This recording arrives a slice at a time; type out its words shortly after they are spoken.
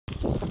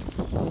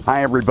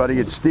Hi everybody,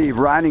 it's Steve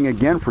riding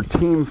again for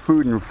Team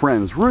Food and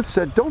Friends. Ruth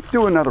said, don't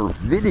do another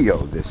video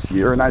this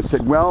year, and I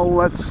said, well,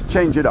 let's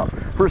change it up.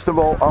 First of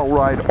all, I'll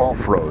ride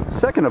off-road.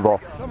 Second of all,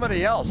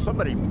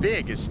 somebody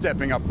big is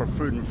stepping up for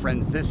Food and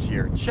Friends this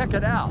year. Check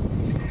it out.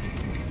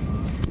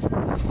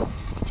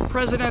 It's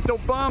President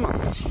Obama.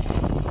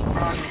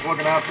 Americans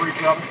looking out for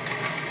each other.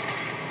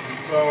 And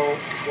so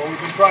what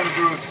we've been trying to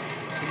do is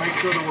to make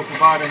sure that we're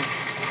providing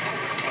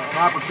an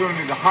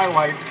opportunity to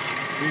highlight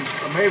these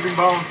amazing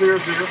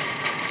volunteers here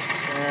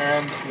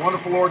and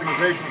wonderful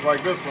organizations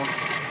like this one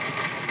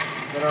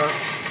that are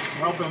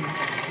helping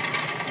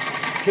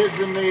kids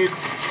in need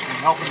and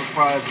helping to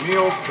provide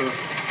meals to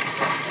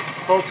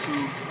folks who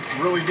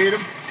really need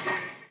them.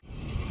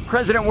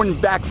 President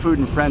wouldn't back Food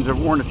and Friends if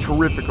it weren't a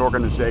terrific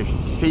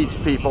organization. Feeds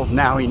people,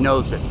 now he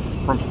knows it,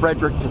 from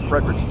Frederick to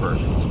Fredericksburg.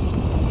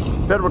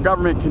 Federal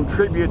government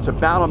contributes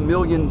about $1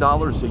 million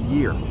a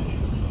year,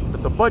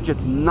 but the budget's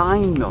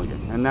 $9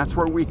 million, and that's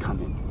where we come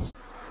in.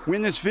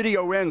 When this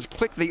video ends,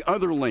 click the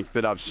other link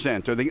that I've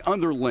sent or the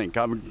other link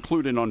I've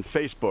included on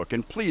Facebook,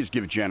 and please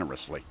give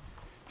generously.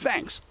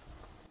 Thanks.